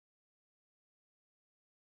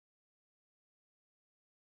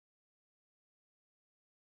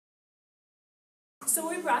So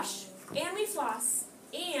we brush, and we floss,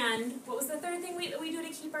 and what was the third thing that we do to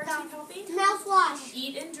keep our teeth healthy? Mouthwash.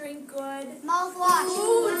 Eat and drink good Mouthwash.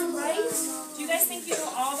 foods, right? Do you guys think you know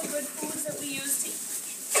all the good foods that we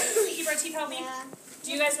use to keep our teeth healthy? Yeah.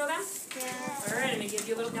 Do you guys know them? Yeah. All right, I'm going to give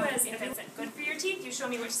you a little quiz. If it's good for your teeth, you show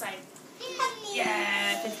me which side.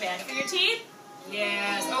 Yes. If it's bad for your teeth?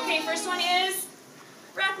 Yes. Okay, first one is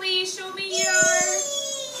broccoli. Show me your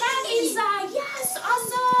happy side. Yes,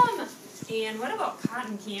 awesome. And what about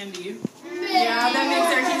cotton candy? Yeah, that makes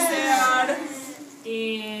our teeth sad.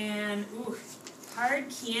 And, ooh, hard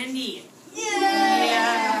candy.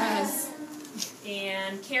 Yes.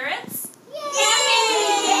 And carrots?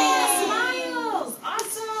 Yay! Smiles.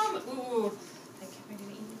 Awesome. Ooh. Am I going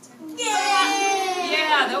to eat it too?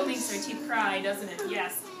 Yeah, that makes our teeth cry, doesn't it?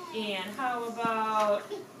 Yes. And how about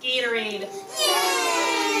Gatorade?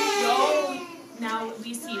 Yo, now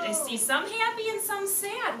I see some happy and some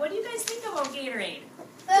sad. What do you guys think about Gatorade?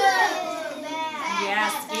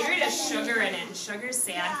 Yes, Gatorade has sugar in it, and sugar's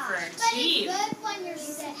sad for our teeth. But it's good when you're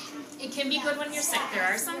sick. It can be good when you're sick. There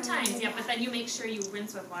are some times, yeah, but then you make sure you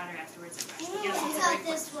rinse with water afterwards and brush. But yes, it's a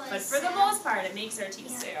great one. But for the most part, it makes our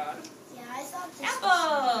teeth sad. Yeah, I thought this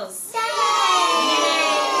Apples! was... Yay!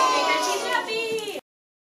 Yay!